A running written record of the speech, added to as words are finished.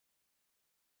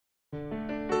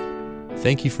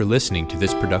Thank you for listening to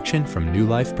this production from New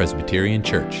Life Presbyterian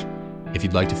Church. If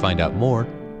you'd like to find out more,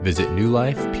 visit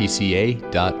newlifepca.org.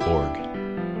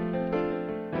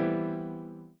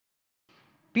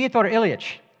 Pyotr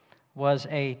Ilyich was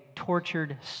a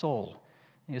tortured soul.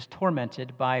 He was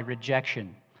tormented by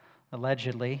rejection.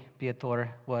 Allegedly,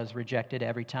 Pyotr was rejected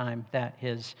every time that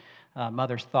his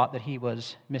mother thought that he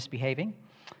was misbehaving,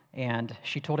 and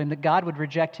she told him that God would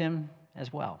reject him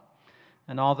as well.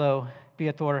 And although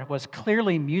Pyotr was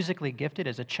clearly musically gifted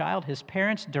as a child, his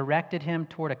parents directed him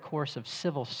toward a course of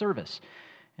civil service.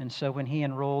 And so when he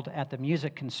enrolled at the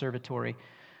music conservatory,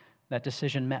 that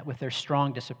decision met with their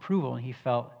strong disapproval, and he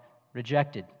felt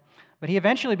rejected. But he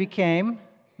eventually became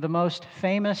the most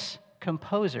famous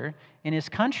composer in his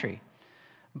country.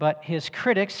 But his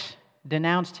critics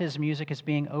denounced his music as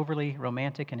being overly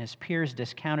romantic, and his peers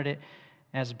discounted it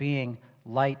as being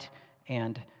light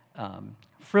and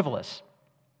frivolous.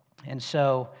 And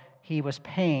so he was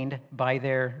pained by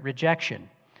their rejection.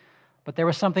 But there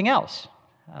was something else.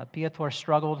 Pyotr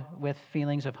struggled with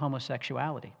feelings of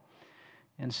homosexuality.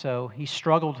 And so he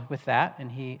struggled with that,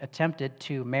 and he attempted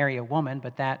to marry a woman,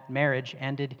 but that marriage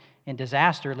ended in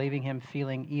disaster, leaving him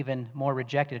feeling even more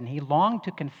rejected. And he longed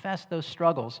to confess those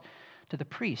struggles to the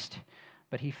priest,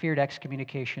 but he feared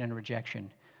excommunication and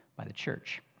rejection by the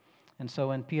church. And so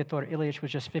when Pyotr Ilyich was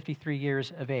just 53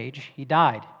 years of age, he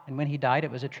died. And when he died,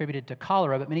 it was attributed to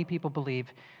cholera, but many people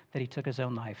believe that he took his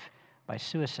own life by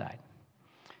suicide.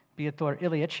 Pyotr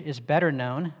Ilyich is better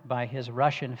known by his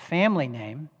Russian family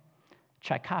name,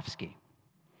 Tchaikovsky.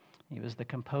 He was the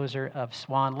composer of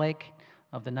Swan Lake,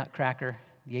 of the Nutcracker,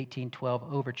 the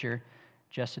 1812 Overture,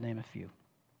 just to name a few.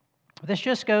 This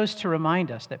just goes to remind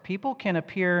us that people can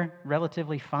appear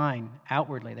relatively fine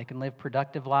outwardly. They can live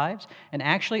productive lives and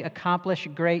actually accomplish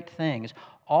great things,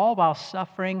 all while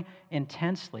suffering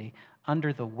intensely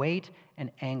under the weight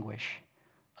and anguish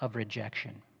of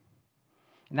rejection.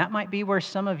 And that might be where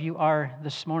some of you are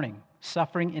this morning,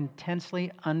 suffering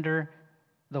intensely under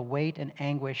the weight and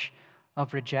anguish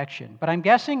of rejection. But I'm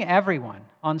guessing everyone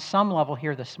on some level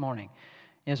here this morning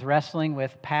is wrestling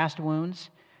with past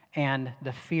wounds and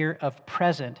the fear of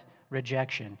present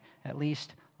rejection, at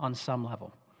least on some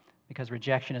level, because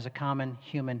rejection is a common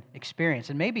human experience,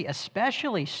 and maybe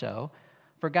especially so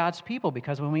for God's people,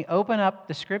 because when we open up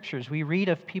the Scriptures, we read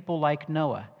of people like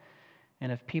Noah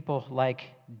and of people like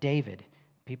David,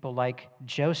 people like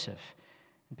Joseph,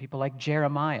 and people like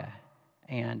Jeremiah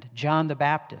and John the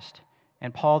Baptist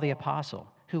and Paul the Apostle,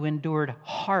 who endured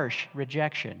harsh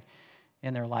rejection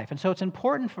in their life. And so it's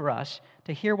important for us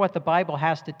to hear what the Bible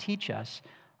has to teach us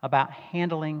about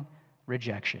handling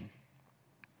rejection.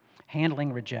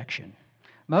 Handling rejection.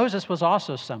 Moses was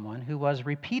also someone who was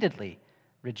repeatedly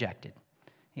rejected.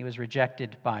 He was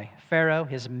rejected by Pharaoh.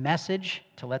 His message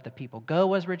to let the people go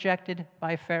was rejected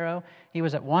by Pharaoh. He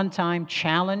was at one time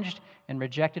challenged and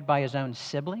rejected by his own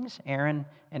siblings, Aaron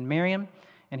and Miriam,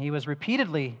 and he was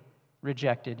repeatedly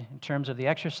rejected in terms of the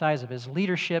exercise of his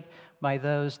leadership by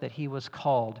those that he was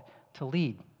called to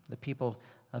lead, the people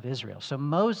of Israel. So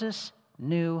Moses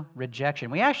knew rejection.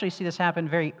 We actually see this happen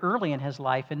very early in his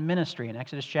life and ministry in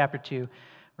Exodus chapter 2,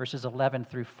 verses 11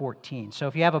 through 14. So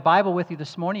if you have a Bible with you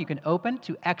this morning, you can open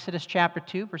to Exodus chapter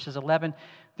 2, verses 11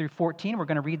 through 14. We're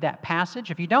going to read that passage.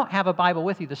 If you don't have a Bible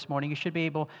with you this morning, you should be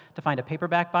able to find a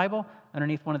paperback Bible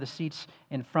underneath one of the seats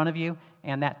in front of you,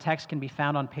 and that text can be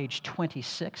found on page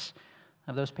 26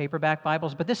 of those paperback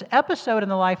Bibles. But this episode in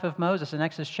the life of Moses in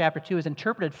Exodus chapter 2 is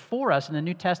interpreted for us in the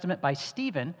New Testament by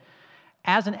Stephen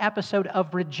as an episode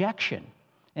of rejection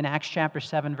in Acts chapter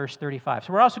 7, verse 35.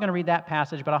 So we're also going to read that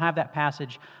passage, but I'll have that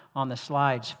passage on the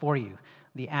slides for you,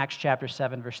 the Acts chapter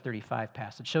 7, verse 35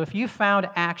 passage. So if you found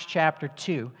Acts chapter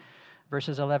 2,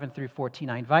 verses 11 through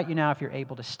 14, I invite you now, if you're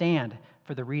able, to stand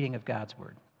for the reading of God's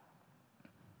Word.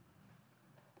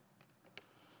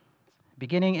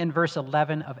 Beginning in verse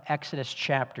 11 of Exodus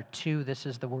chapter 2, this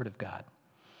is the Word of God.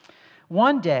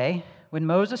 One day, when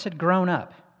Moses had grown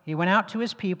up, he went out to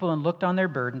his people and looked on their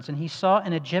burdens, and he saw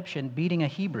an Egyptian beating a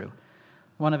Hebrew,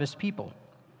 one of his people.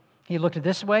 He looked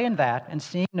this way and that, and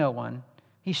seeing no one,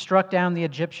 he struck down the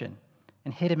Egyptian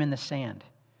and hid him in the sand.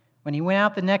 When he went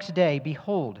out the next day,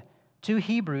 behold, 2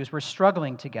 Hebrews were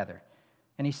struggling together.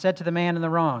 And he said to the man in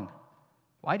the wrong,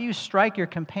 "Why do you strike your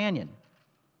companion?"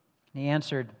 And he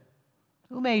answered,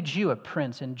 "Who made you a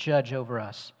prince and judge over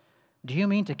us? Do you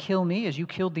mean to kill me as you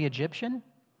killed the Egyptian?"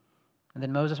 And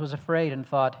then Moses was afraid and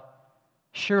thought,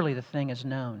 "Surely the thing is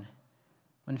known."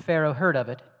 When Pharaoh heard of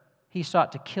it, he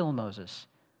sought to kill Moses.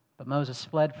 But Moses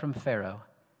fled from Pharaoh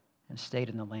and stayed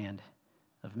in the land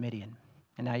of Midian.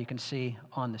 And now you can see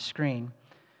on the screen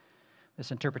this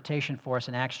interpretation for us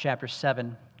in Acts chapter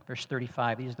 7, verse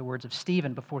 35. These are the words of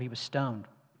Stephen before he was stoned.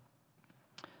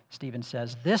 Stephen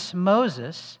says, "This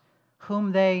Moses,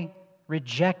 whom they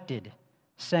rejected,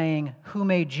 saying, 'Who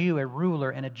made you a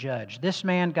ruler and a judge?' This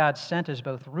man God sent as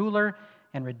both ruler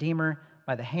and redeemer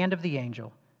by the hand of the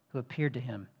angel who appeared to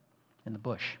him in the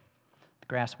bush." The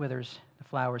grass withers, the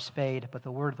flowers fade, but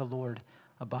the word of the Lord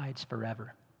abides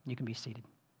forever. You can be seated.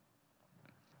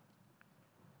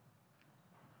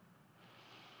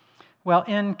 Well,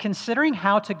 in considering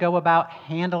how to go about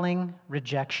handling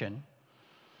rejection,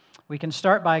 we can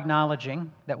start by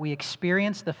acknowledging that we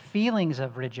experience the feelings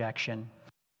of rejection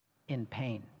in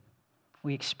pain.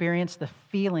 We experience the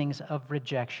feelings of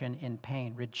rejection in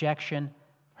pain. Rejection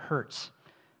hurts.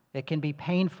 It can be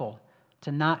painful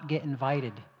to not get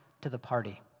invited to the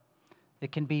party.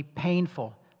 It can be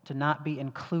painful to not be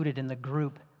included in the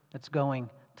group that's going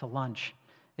to lunch.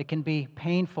 It can be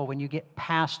painful when you get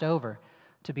passed over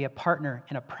to be a partner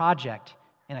in a project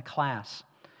in a class.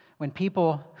 When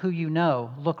people who you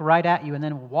know look right at you and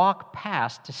then walk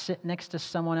past to sit next to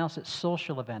someone else at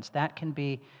social events, that can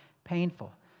be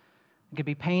painful. It can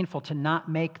be painful to not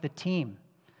make the team,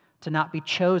 to not be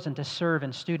chosen to serve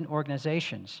in student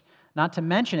organizations. Not to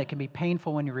mention it can be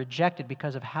painful when you're rejected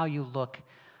because of how you look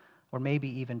or maybe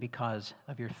even because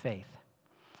of your faith.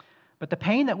 But the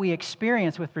pain that we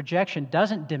experience with rejection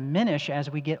doesn't diminish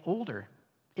as we get older.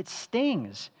 It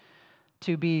stings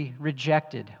to be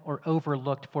rejected or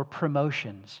overlooked for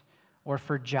promotions or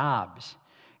for jobs.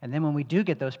 And then when we do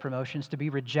get those promotions, to be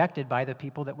rejected by the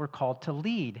people that we're called to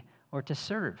lead or to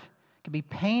serve. It can be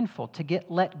painful to get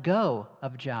let go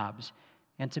of jobs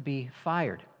and to be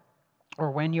fired. Or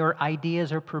when your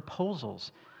ideas or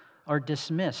proposals are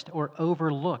dismissed or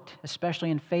overlooked,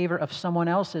 especially in favor of someone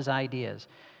else's ideas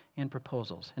and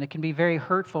proposals. And it can be very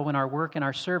hurtful when our work and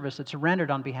our service that's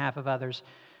rendered on behalf of others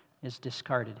is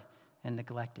discarded and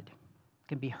neglected. It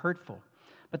can be hurtful.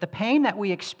 But the pain that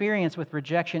we experience with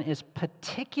rejection is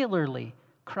particularly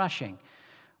crushing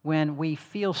when we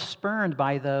feel spurned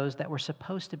by those that we're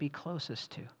supposed to be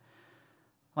closest to.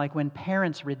 Like when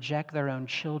parents reject their own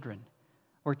children,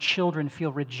 or children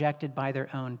feel rejected by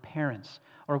their own parents,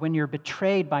 or when you're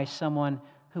betrayed by someone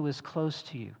who is close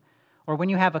to you, or when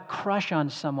you have a crush on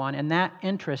someone and that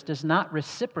interest is not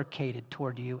reciprocated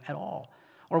toward you at all,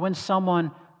 or when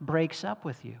someone breaks up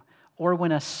with you, or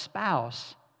when a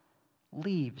spouse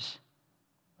leaves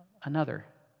another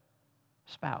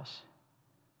spouse,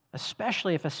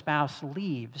 especially if a spouse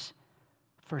leaves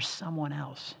for someone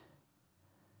else.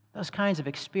 Those kinds of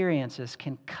experiences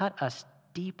can cut us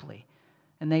deeply,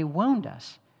 and they wound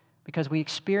us because we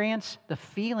experience the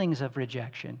feelings of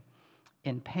rejection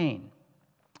in pain.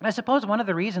 And I suppose one of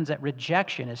the reasons that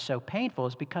rejection is so painful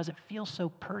is because it feels so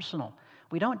personal.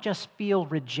 We don't just feel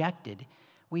rejected,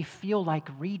 we feel like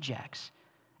rejects.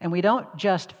 And we don't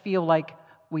just feel like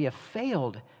we have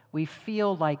failed, we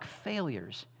feel like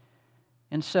failures.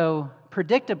 And so,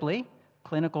 predictably,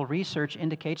 clinical research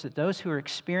indicates that those who are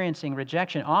experiencing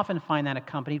rejection often find that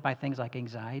accompanied by things like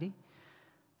anxiety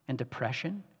and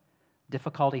depression,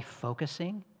 difficulty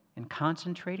focusing and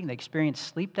concentrating. They experience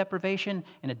sleep deprivation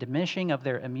and a diminishing of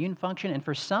their immune function. And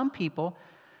for some people,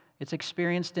 it's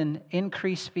experienced in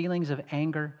increased feelings of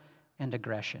anger and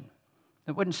aggression.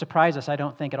 It wouldn't surprise us, I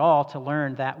don't think at all, to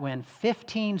learn that when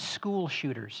 15 school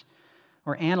shooters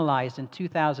were analyzed in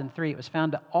 2003, it was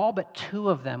found that all but 2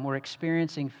 of them were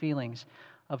experiencing feelings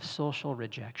of social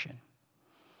rejection.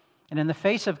 And in the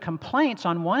face of complaints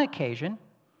on one occasion,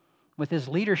 with his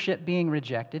leadership being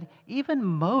rejected, even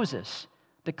Moses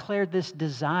declared this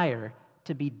desire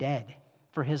to be dead,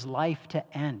 for his life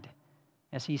to end.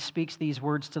 As he speaks these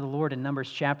words to the Lord in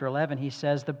Numbers chapter 11, he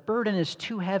says, "The burden is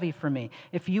too heavy for me.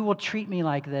 If you will treat me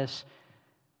like this,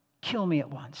 kill me at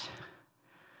once."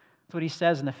 That's what he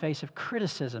says in the face of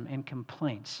criticism and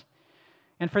complaints.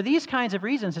 And for these kinds of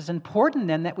reasons, it's important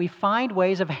then that we find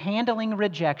ways of handling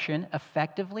rejection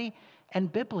effectively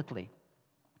and biblically.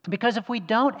 Because if we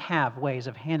don't have ways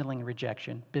of handling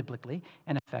rejection biblically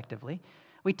and effectively,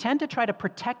 we tend to try to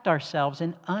protect ourselves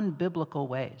in unbiblical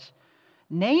ways.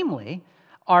 Namely,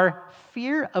 our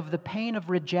fear of the pain of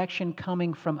rejection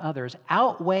coming from others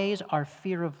outweighs our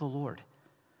fear of the Lord.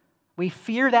 We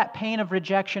fear that pain of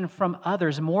rejection from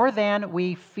others more than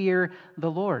we fear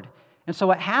the Lord. And so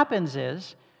what happens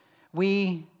is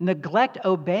we neglect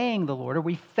obeying the Lord, or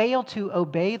we fail to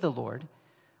obey the Lord.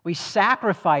 We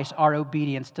sacrifice our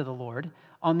obedience to the Lord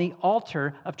on the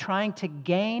altar of trying to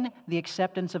gain the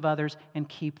acceptance of others and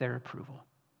keep their approval.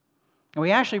 And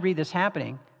we actually read this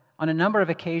happening on a number of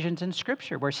occasions in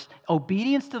Scripture where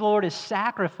obedience to the Lord is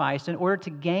sacrificed in order to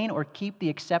gain or keep the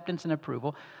acceptance and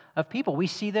approval of people. We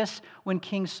see this when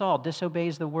King Saul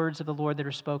disobeys the words of the Lord that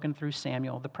are spoken through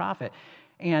Samuel the prophet.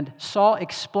 And Saul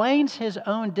explains his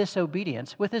own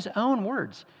disobedience with his own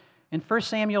words. In 1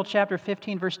 Samuel chapter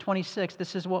 15, verse 26,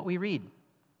 this is what we read.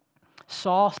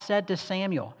 Saul said to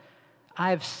Samuel,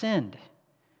 I have sinned,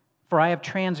 for I have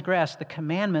transgressed the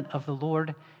commandment of the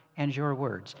Lord and your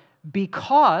words.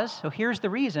 Because, so here's the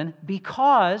reason,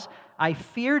 because I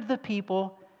feared the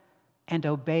people and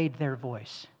obeyed their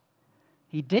voice.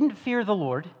 He didn't fear the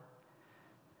Lord,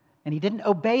 and he didn't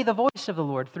obey the voice of the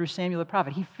Lord through Samuel the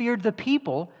prophet. He feared the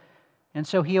people, and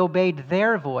so he obeyed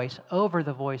their voice over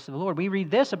the voice of the Lord. We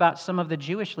read this about some of the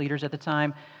Jewish leaders at the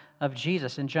time of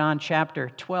Jesus in John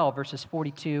chapter 12, verses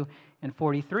 42 and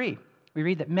 43. We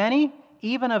read that many,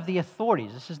 even of the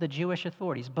authorities, this is the Jewish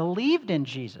authorities, believed in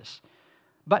Jesus,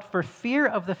 but for fear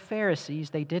of the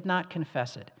Pharisees, they did not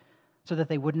confess it, so that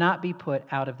they would not be put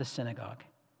out of the synagogue.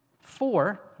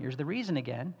 For, here's the reason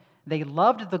again, they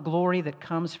loved the glory that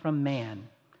comes from man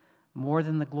more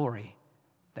than the glory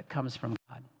that comes from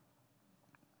God.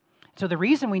 So the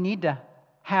reason we need to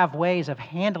have ways of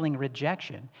handling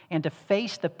rejection and to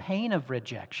face the pain of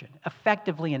rejection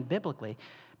effectively and biblically,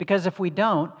 because if we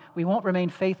don't, we won't remain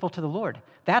faithful to the Lord.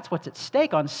 That's what's at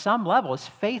stake on some level, is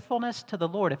faithfulness to the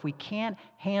Lord if we can't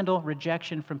handle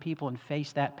rejection from people and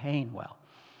face that pain well.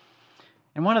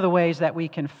 And one of the ways that we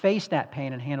can face that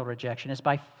pain and handle rejection is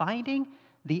by finding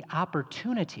the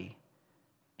opportunity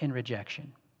in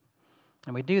rejection.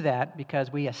 And we do that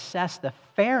because we assess the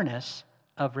fairness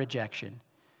of rejection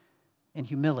in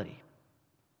humility.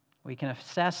 We can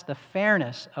assess the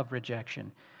fairness of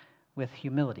rejection with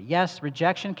humility. Yes,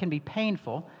 rejection can be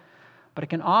painful, but it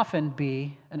can often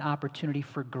be an opportunity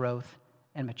for growth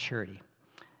and maturity.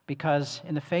 Because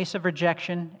in the face of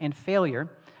rejection and failure,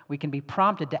 we can be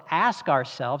prompted to ask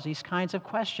ourselves these kinds of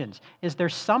questions. Is there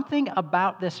something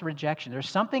about this rejection? There's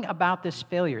something about this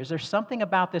failure. Is there something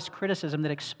about this criticism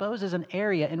that exposes an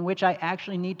area in which I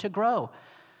actually need to grow?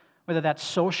 Whether that's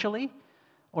socially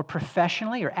or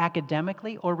professionally or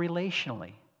academically or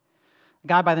relationally. A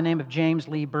guy by the name of James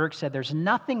Lee Burke said, there's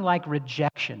nothing like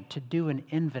rejection to do an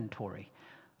inventory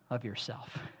of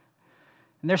yourself.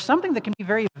 And there's something that can be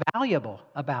very valuable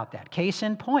about that. Case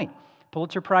in point,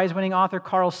 Pulitzer Prize-winning author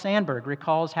Carl Sandburg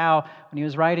recalls how, when he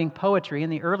was writing poetry in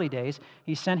the early days,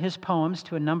 he sent his poems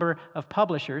to a number of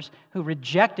publishers who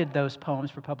rejected those poems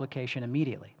for publication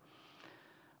immediately.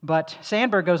 But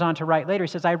Sandburg goes on to write later, he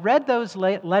says, I read those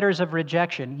letters of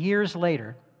rejection years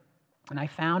later, and I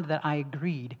found that I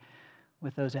agreed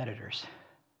with those editors.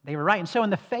 They were right. And so in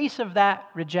the face of that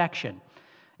rejection,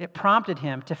 it prompted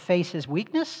him to face his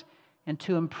weakness and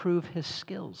to improve his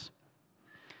skills.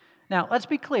 Now, let's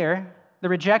be clear. The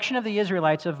rejection of the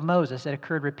Israelites of Moses that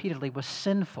occurred repeatedly was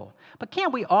sinful. But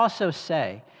can't we also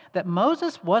say that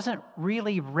Moses wasn't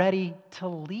really ready to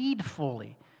lead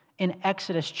fully in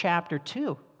Exodus chapter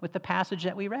 2 with the passage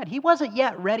that we read? He wasn't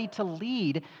yet ready to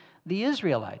lead the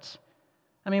Israelites.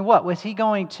 I mean, what? Was he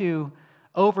going to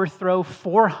overthrow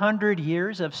 400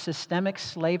 years of systemic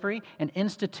slavery and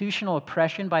institutional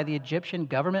oppression by the Egyptian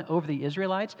government over the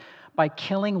Israelites by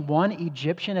killing one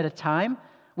Egyptian at a time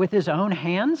with his own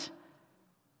hands?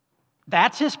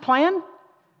 That's his plan?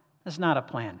 That's not a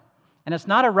plan. And it's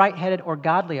not a right-headed or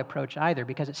godly approach either,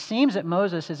 because it seems that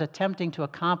Moses is attempting to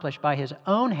accomplish by his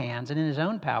own hands and in his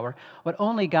own power what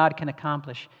only God can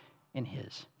accomplish in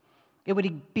his. It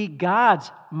would be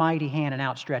God's mighty hand and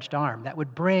outstretched arm that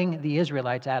would bring the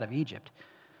Israelites out of Egypt,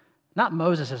 not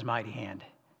Moses' mighty hand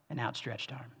and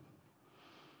outstretched arm.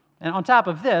 And on top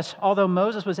of this, although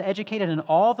Moses was educated in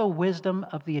all the wisdom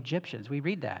of the Egyptians, we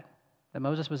read that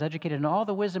Moses was educated in all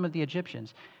the wisdom of the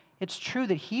Egyptians, it's true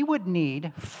that he would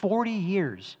need 40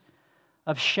 years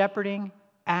of shepherding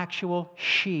actual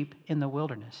sheep in the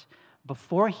wilderness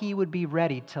before he would be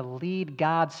ready to lead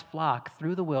God's flock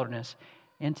through the wilderness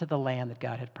into the land that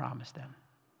God had promised them.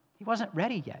 He wasn't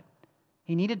ready yet.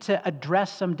 He needed to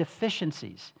address some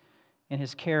deficiencies in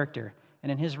his character and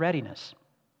in his readiness.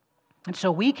 And so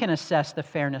we can assess the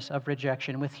fairness of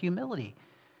rejection with humility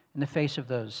in the face of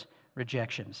those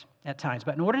rejections at times.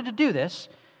 But in order to do this,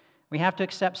 we have to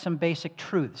accept some basic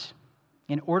truths.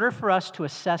 In order for us to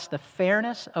assess the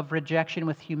fairness of rejection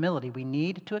with humility, we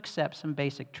need to accept some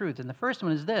basic truths. And the first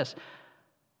one is this: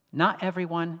 not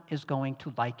everyone is going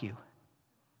to like you.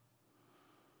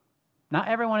 Not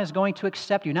everyone is going to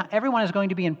accept you. Not everyone is going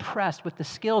to be impressed with the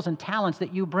skills and talents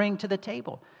that you bring to the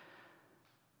table.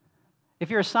 If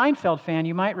you're a Seinfeld fan,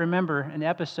 you might remember an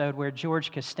episode where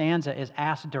George Costanza is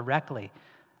asked directly,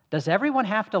 does everyone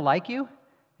have to like you?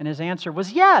 And his answer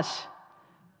was, yes,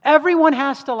 everyone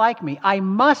has to like me. I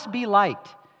must be liked.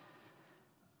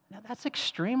 Now, that's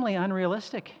extremely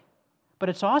unrealistic, but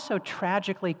it's also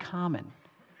tragically common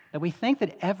that we think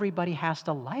that everybody has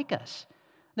to like us.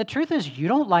 The truth is, you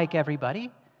don't like everybody.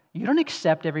 You don't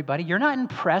accept everybody. You're not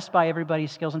impressed by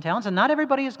everybody's skills and talents, and not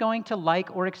everybody is going to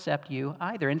like or accept you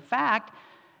either. In fact,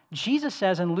 Jesus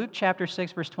says in Luke chapter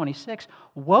 6, verse 26,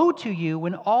 "Woe to you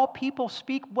when all people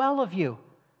speak well of you."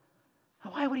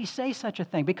 Why would he say such a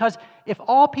thing? Because if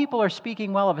all people are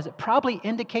speaking well of us, it probably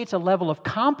indicates a level of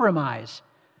compromise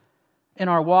in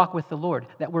our walk with the Lord,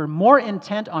 that we're more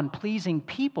intent on pleasing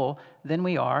people than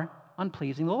we are on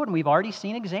pleasing the Lord. And we've already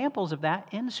seen examples of that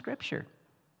in Scripture.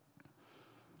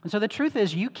 And so the truth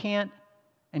is, you can't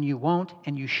and you won't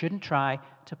and you shouldn't try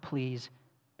to please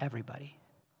everybody.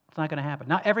 It's not going to happen.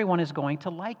 Not everyone is going to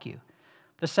like you.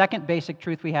 The second basic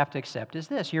truth we have to accept is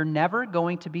this: you're never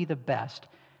going to be the best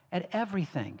at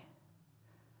everything.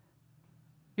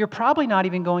 You're probably not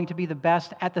even going to be the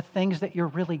best at the things that you're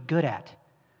really good at.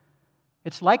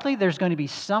 It's likely there's going to be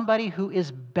somebody who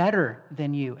is better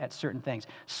than you at certain things.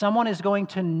 Someone is going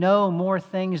to know more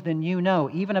things than you know,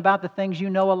 even about the things you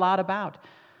know a lot about.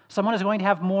 Someone is going to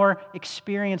have more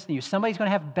experience than you. Somebody's going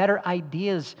to have better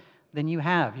ideas than you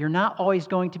have. You're not always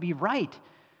going to be right.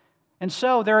 And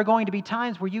so there are going to be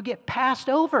times where you get passed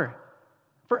over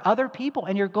for other people,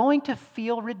 and you're going to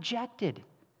feel rejected.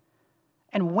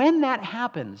 And when that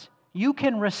happens, you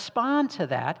can respond to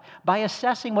that by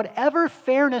assessing whatever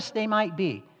fairness they might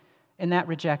be in that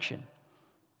rejection.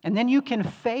 And then you can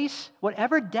face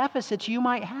whatever deficits you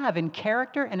might have in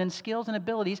character and in skills and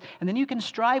abilities, and then you can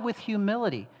strive with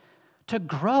humility to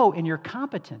grow in your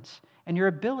competence and your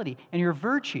ability and your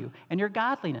virtue and your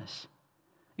godliness.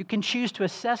 You can choose to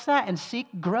assess that and seek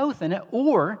growth in it,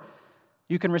 or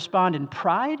you can respond in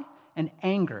pride and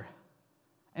anger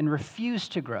and refuse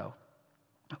to grow.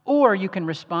 Or you can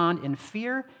respond in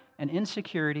fear and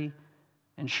insecurity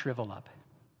and shrivel up.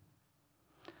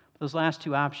 Those last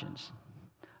two options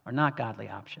are not godly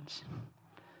options.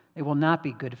 They will not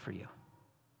be good for you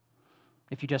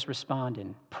if you just respond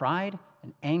in pride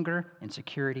and anger,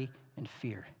 insecurity, and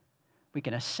fear. We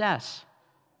can assess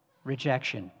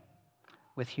rejection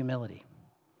with humility.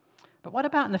 But what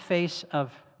about in the face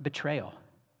of betrayal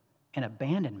and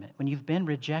abandonment, when you've been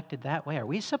rejected that way? Are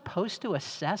we supposed to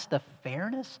assess the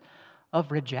fairness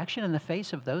of rejection in the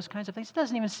face of those kinds of things? It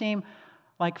doesn't even seem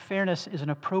like fairness is an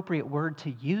appropriate word to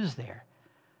use there.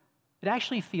 It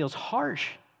actually feels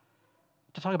harsh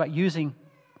to talk about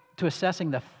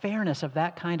assessing the fairness of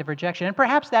that kind of rejection. And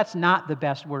perhaps that's not the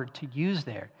best word to use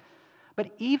there.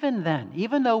 But even then,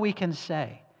 even though we can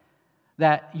say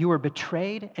that you were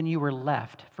betrayed and you were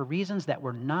left for reasons that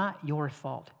were not your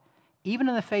fault, even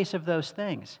in the face of those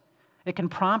things, it can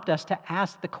prompt us to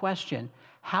ask the question,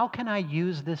 how can I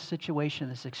use this situation,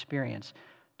 this experience,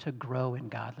 to grow in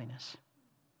godliness?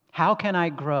 How can I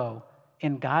grow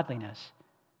in godliness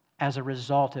as a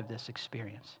result of this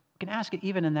experience? You can ask it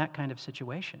even in that kind of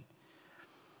situation.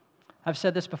 I've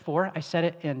said this before. I said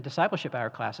it in Discipleship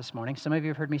Hour class this morning. Some of you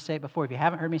have heard me say it before. If you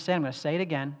haven't heard me say it, I'm going to say it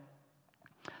again.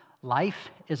 Life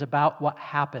is about what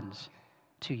happens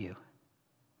to you.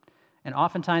 And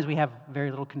oftentimes we have very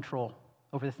little control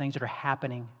over the things that are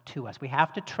happening to us. We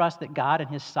have to trust that God and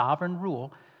His sovereign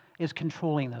rule is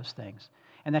controlling those things,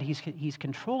 and that He's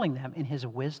controlling them in His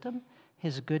wisdom,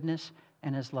 His goodness,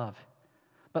 and His love.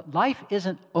 But life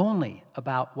isn't only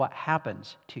about what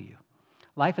happens to you.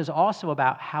 Life is also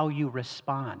about how you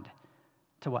respond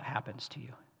to what happens to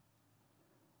you.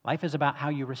 Life is about how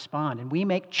you respond, and we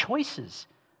make choices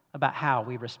about how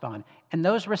we respond. And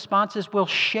those responses will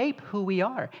shape who we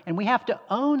are, and we have to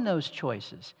own those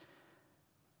choices.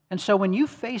 And so when you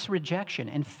face rejection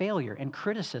and failure and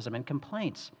criticism and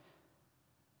complaints,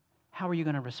 how are you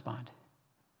going to respond?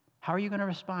 How are you going to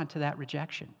respond to that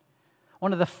rejection?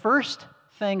 One of the first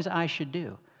things I should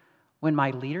do when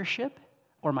my leadership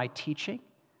or my teaching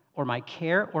or my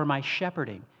care or my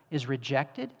shepherding is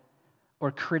rejected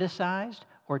or criticized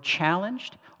or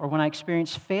challenged, or when I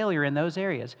experience failure in those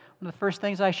areas, one of the first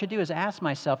things I should do is ask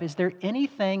myself, is there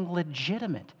anything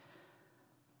legitimate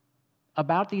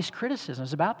about these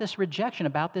criticisms, about this rejection,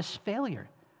 about this failure?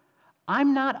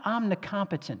 I'm not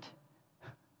omnicompetent.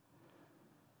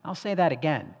 I'll say that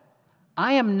again.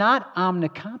 I am not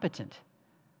omnicompetent.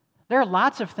 There are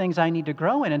lots of things I need to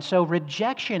grow in, and so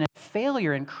rejection and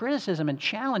failure and criticism and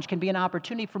challenge can be an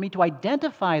opportunity for me to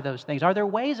identify those things. Are there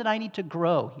ways that I need to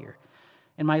grow here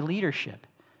in my leadership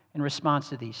in response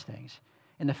to these things?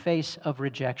 In the face of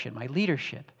rejection, my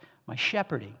leadership, my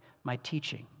shepherding, my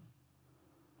teaching.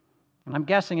 And I'm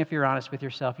guessing if you're honest with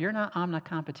yourself, you're not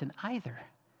omnicompetent either.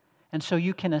 And so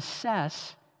you can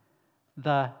assess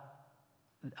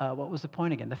what was the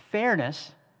point again? The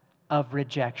fairness of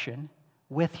rejection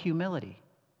with humility.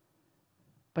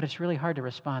 But it's really hard to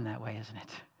respond that way, isn't it?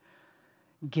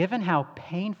 Given how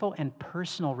painful and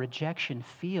personal rejection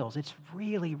feels, it's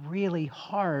really, really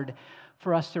hard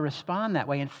for us to respond that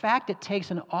way. In fact, it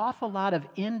takes an awful lot of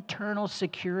internal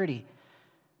security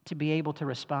to be able to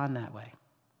respond that way.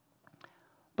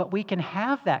 But we can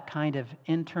have that kind of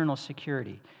internal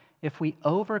security if we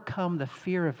overcome the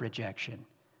fear of rejection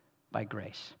by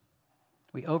grace.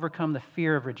 We overcome the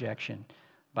fear of rejection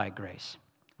by grace.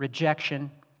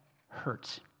 Rejection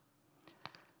hurts.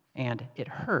 And it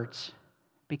hurts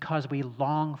because we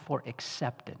long for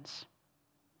acceptance.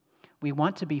 We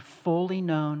want to be fully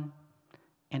known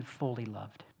and fully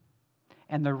loved.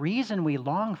 And the reason we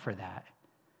long for that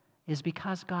is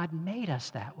because God made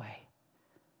us that way.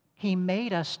 He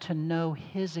made us to know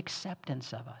His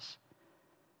acceptance of us.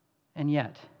 And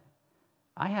yet,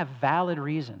 I have valid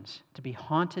reasons to be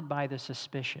haunted by the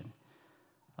suspicion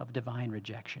of divine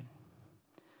rejection.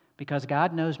 Because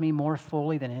God knows me more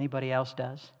fully than anybody else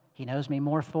does. He knows me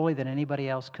more fully than anybody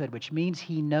else could, which means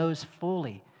He knows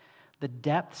fully the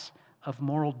depths of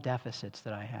moral deficits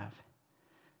that I have.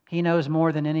 He knows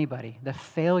more than anybody the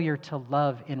failure to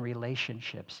love in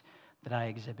relationships that I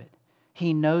exhibit.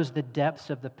 He knows the depths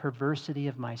of the perversity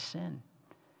of my sin.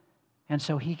 And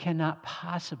so He cannot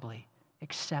possibly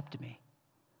accept me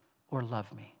or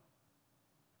love me.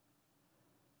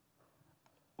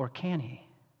 Or can He?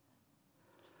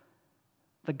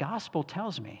 The gospel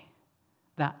tells me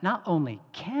that not only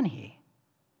can He,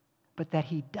 but that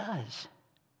He does.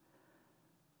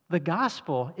 The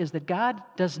gospel is that God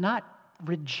does not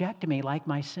reject me like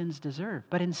my sins deserve,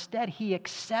 but instead He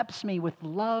accepts me with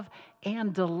love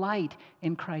and delight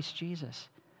in Christ Jesus.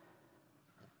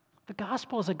 The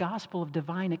gospel is a gospel of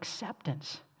divine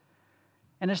acceptance.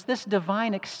 And it's this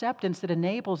divine acceptance that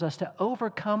enables us to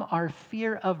overcome our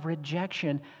fear of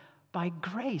rejection by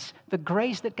grace, the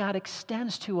grace that God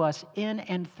extends to us in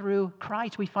and through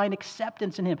Christ. We find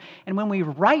acceptance in Him. And when we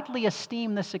rightly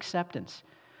esteem this acceptance,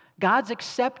 God's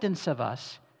acceptance of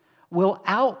us will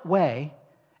outweigh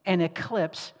and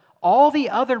eclipse all the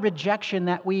other rejection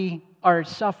that we are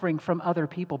suffering from other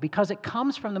people, because it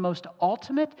comes from the most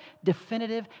ultimate,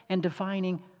 definitive, and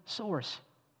defining source.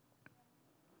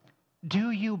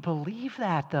 Do you believe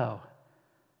that, though?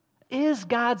 Is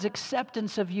God's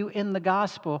acceptance of you in the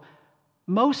gospel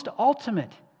most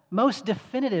ultimate, most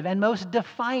definitive, and most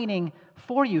defining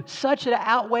for you, such that it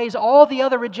outweighs all the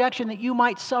other rejection that you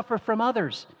might suffer from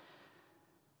others?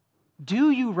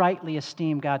 Do you rightly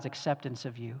esteem God's acceptance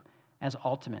of you as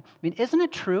ultimate? I mean, isn't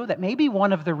it true that maybe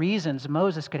one of the reasons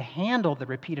Moses could handle the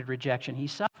repeated rejection he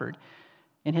suffered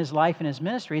in his life and his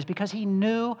ministry is because he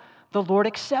knew the Lord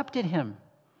accepted him?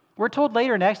 We're told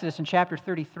later in Exodus in chapter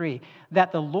 33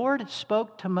 that the Lord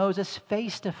spoke to Moses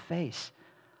face to face,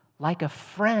 like a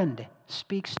friend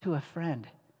speaks to a friend.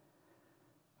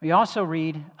 We also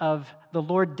read of the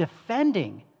Lord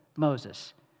defending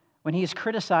Moses when he is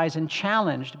criticized and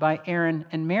challenged by Aaron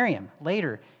and Miriam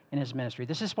later in his ministry.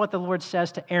 This is what the Lord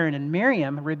says to Aaron and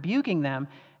Miriam, rebuking them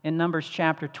in Numbers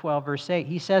chapter 12, verse 8.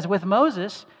 He says, "With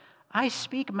Moses, I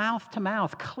speak mouth to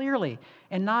mouth, clearly,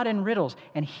 and not in riddles,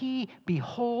 and he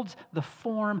beholds the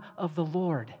form of the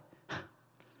Lord."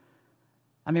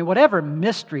 I mean, whatever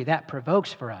mystery that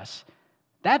provokes for us,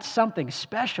 that's something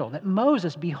special, that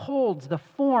Moses beholds the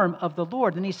form of the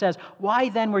Lord. And he says, "Why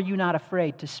then were you not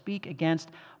afraid to speak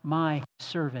against my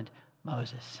servant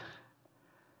Moses?"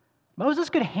 Moses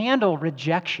could handle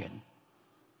rejection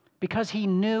because he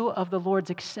knew of the Lord's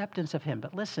acceptance of him.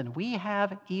 But listen, we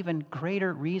have even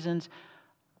greater reasons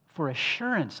for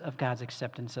assurance of God's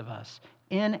acceptance of us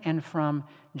in and from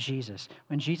Jesus.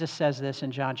 When Jesus says this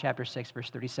in John chapter 6, verse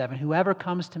 37, "Whoever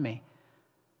comes to me,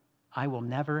 I will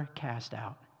never cast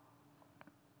out."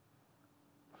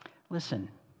 Listen,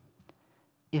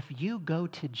 if you go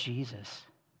to Jesus,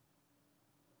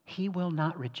 He will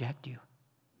not reject you.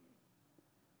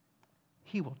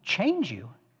 He will change you,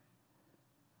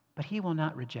 but He will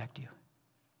not reject you.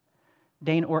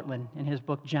 Dane Ortlund, in his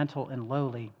book Gentle and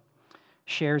Lowly,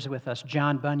 shares with us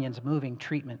John Bunyan's moving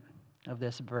treatment of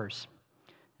this verse.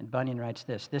 And Bunyan writes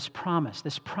this promise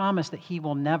that He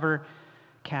will never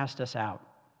cast us out.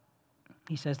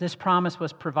 He says, "This promise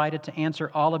was provided to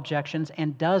answer all objections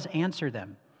and does answer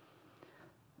them.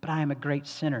 But I am a great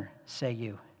sinner, say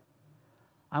you.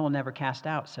 I will never cast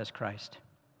out, says Christ.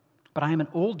 But I am an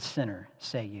old sinner,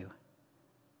 say you.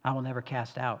 I will never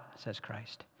cast out, says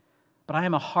Christ. But I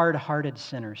am a hard-hearted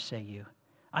sinner, say you.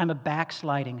 I'm a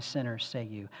backsliding sinner, say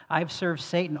you. I have served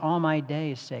Satan all my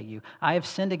days, say you. I have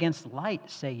sinned against light,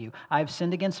 say you. I have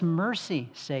sinned against mercy,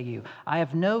 say you. I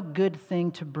have no good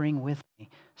thing to bring with me,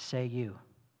 say you.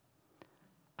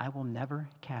 I will never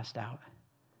cast out,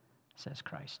 says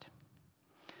Christ.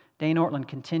 Dane Ortland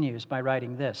continues by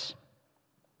writing this.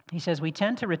 He says, we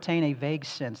tend to retain a vague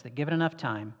sense that given enough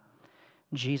time,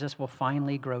 Jesus will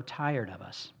finally grow tired of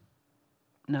us.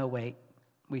 No, wait,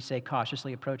 we say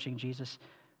cautiously approaching Jesus.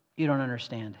 You don't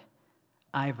understand.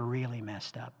 I've really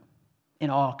messed up in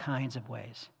all kinds of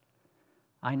ways.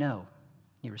 I know,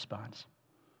 he responds.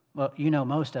 Well, you know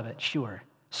most of it, sure.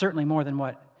 Certainly more than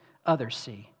what others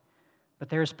see. But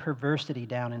there's perversity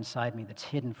down inside me that's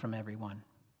hidden from everyone.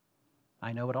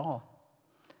 I know it all.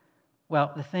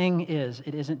 Well, the thing is,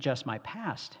 it isn't just my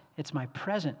past. It's my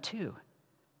present, too.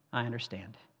 I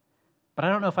understand. But I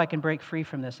don't know if I can break free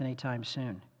from this anytime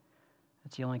soon.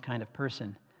 That's the only kind of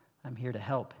person I'm here to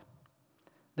help.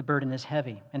 The burden is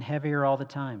heavy, and heavier all the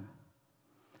time.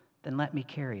 Then let me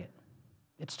carry it.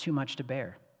 It's too much to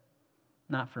bear.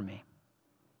 Not for me.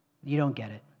 You don't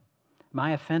get it.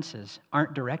 My offenses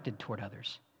aren't directed toward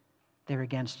others. They're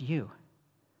against you.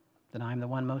 Then I'm the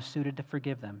one most suited to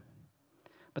forgive them.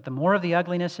 But the more of the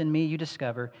ugliness in me you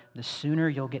discover, the sooner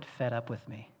you'll get fed up with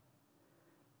me.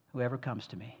 Whoever comes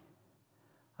to me,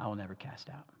 I will never cast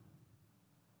out.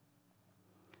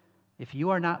 If you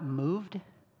are not moved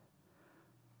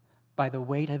by the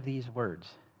weight of these words,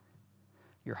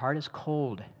 your heart is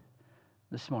cold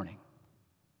this morning.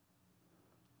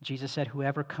 Jesus said,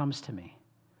 whoever comes to me,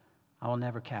 I will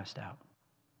never cast out.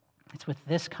 It's with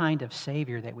this kind of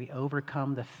Savior that we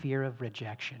overcome the fear of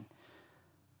rejection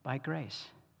by grace.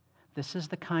 This is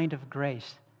the kind of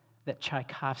grace that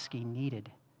Tchaikovsky needed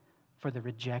for the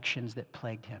rejections that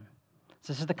plagued him.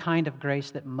 This is the kind of grace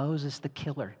that Moses the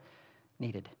killer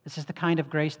needed. This is the kind of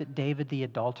grace that David the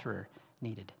adulterer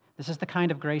needed. This is the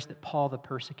kind of grace that Paul the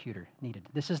persecutor needed.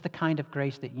 This is the kind of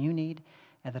grace that you need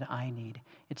and that I need.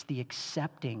 It's the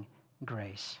accepting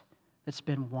grace that's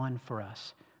been won for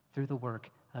us through the work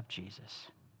of Jesus.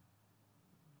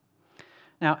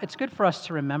 Now, it's good for us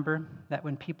to remember that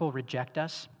when people reject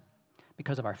us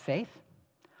because of our faith,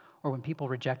 or when people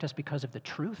reject us because of the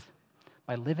truth,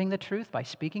 by living the truth, by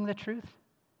speaking the truth,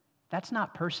 that's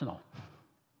not personal.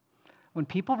 When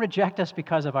people reject us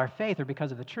because of our faith or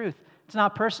because of the truth, it's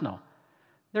not personal.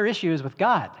 Their issue is with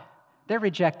God. They're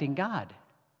rejecting God.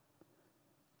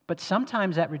 But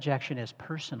sometimes that rejection is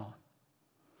personal.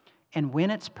 And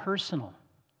when it's personal,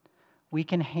 we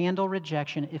can handle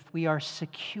rejection if we are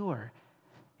secure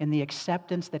in the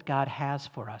acceptance that God has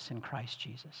for us in Christ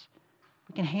Jesus.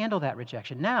 We can handle that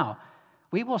rejection. Now,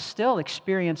 we will still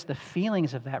experience the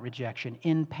feelings of that rejection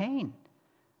in pain.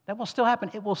 That will still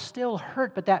happen. It will still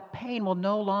hurt, but that pain will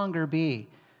no longer be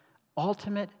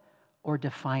ultimate or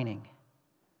defining.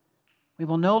 We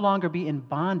will no longer be in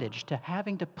bondage to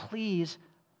having to please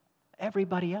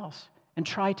everybody else and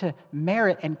try to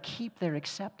merit and keep their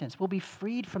acceptance. We'll be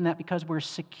freed from that because we're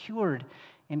secured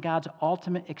in God's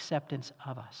ultimate acceptance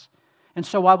of us. And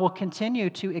so while we'll continue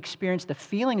to experience the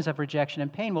feelings of rejection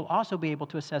and pain, we'll also be able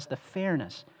to assess the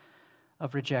fairness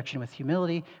of rejection with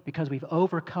humility because we've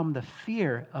overcome the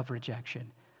fear of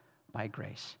rejection by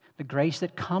grace. The grace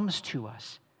that comes to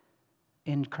us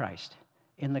in Christ,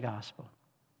 in the gospel.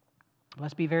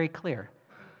 Let's be very clear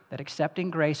that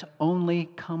accepting grace only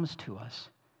comes to us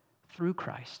through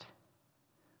Christ.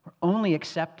 We're only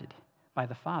accepted by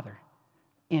the Father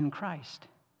in Christ.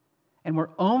 And we're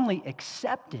only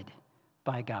accepted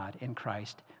by God in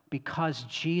Christ because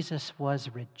Jesus was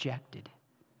rejected.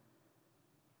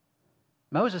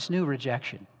 Moses knew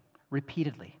rejection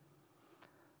repeatedly,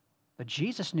 but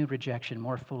Jesus knew rejection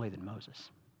more fully than Moses.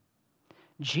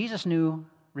 Jesus knew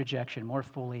rejection more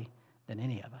fully than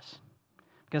any of us.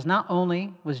 Because not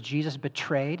only was Jesus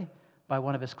betrayed by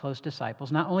one of his close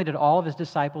disciples, not only did all of his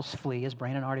disciples flee, as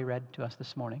Brandon already read to us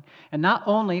this morning, and not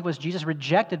only was Jesus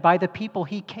rejected by the people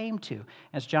he came to,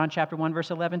 as John chapter 1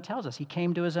 verse 11 tells us, he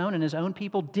came to his own and his own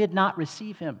people did not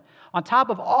receive him. On top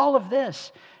of all of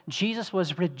this, Jesus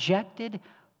was rejected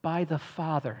by the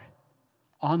Father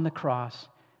on the cross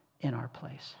in our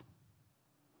place.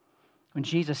 When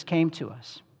Jesus came to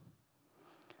us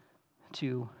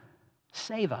to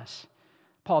save us,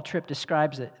 Paul Tripp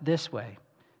describes it this way.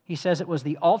 He says it was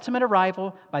the ultimate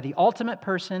arrival by the ultimate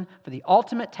person for the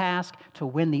ultimate task to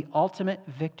win the ultimate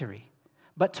victory.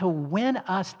 But to win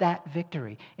us that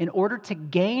victory, in order to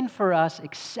gain for us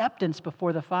acceptance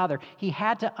before the Father, he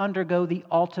had to undergo the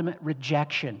ultimate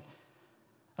rejection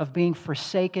of being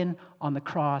forsaken on the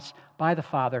cross by the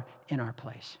Father in our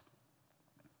place.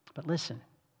 But listen,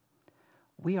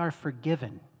 we are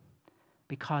forgiven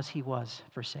because he was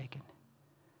forsaken,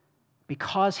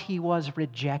 because he was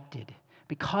rejected,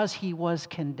 because he was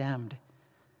condemned,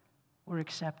 we're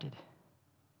accepted.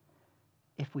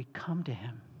 If we come to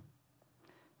him,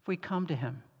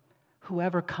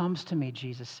 whoever comes to me,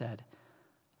 Jesus said,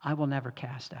 I will never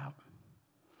cast out.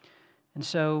 And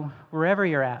so wherever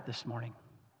you're at this morning,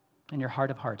 in your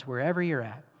heart of hearts, wherever you're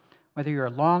at, whether you're a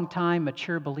long-time,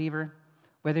 mature believer,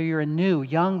 whether you're a new,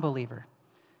 young believer,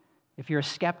 if you're a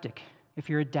skeptic, if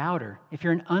you're a doubter, if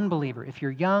you're an unbeliever, if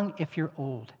you're young, if you're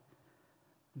old,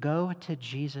 go to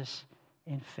Jesus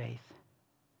in faith.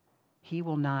 He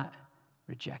will not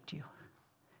reject you.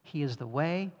 He is the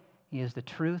way, he is the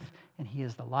truth, and he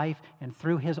is the life. And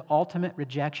through his ultimate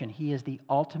rejection, he is the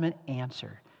ultimate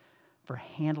answer for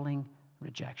handling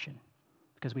rejection,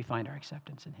 because we find our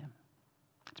acceptance in him.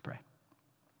 Let's pray.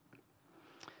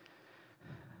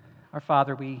 Our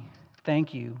Father, we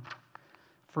thank you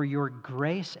for your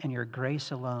grace and your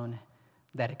grace alone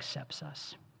that accepts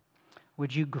us.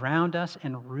 Would you ground us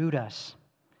and root us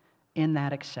in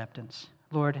that acceptance?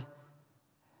 Lord,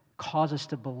 cause us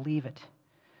to believe it.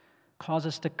 Cause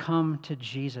us to come to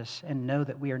Jesus and know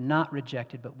that we are not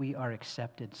rejected, but we are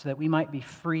accepted, so that we might be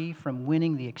free from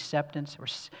winning the acceptance or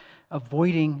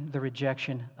avoiding the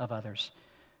rejection of others.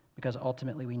 Because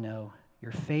ultimately we know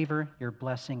your favor, your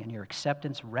blessing, and your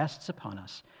acceptance rests upon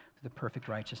us through the perfect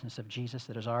righteousness of Jesus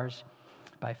that is ours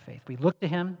by faith. We look to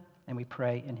him and we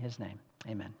pray in his name.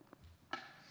 Amen.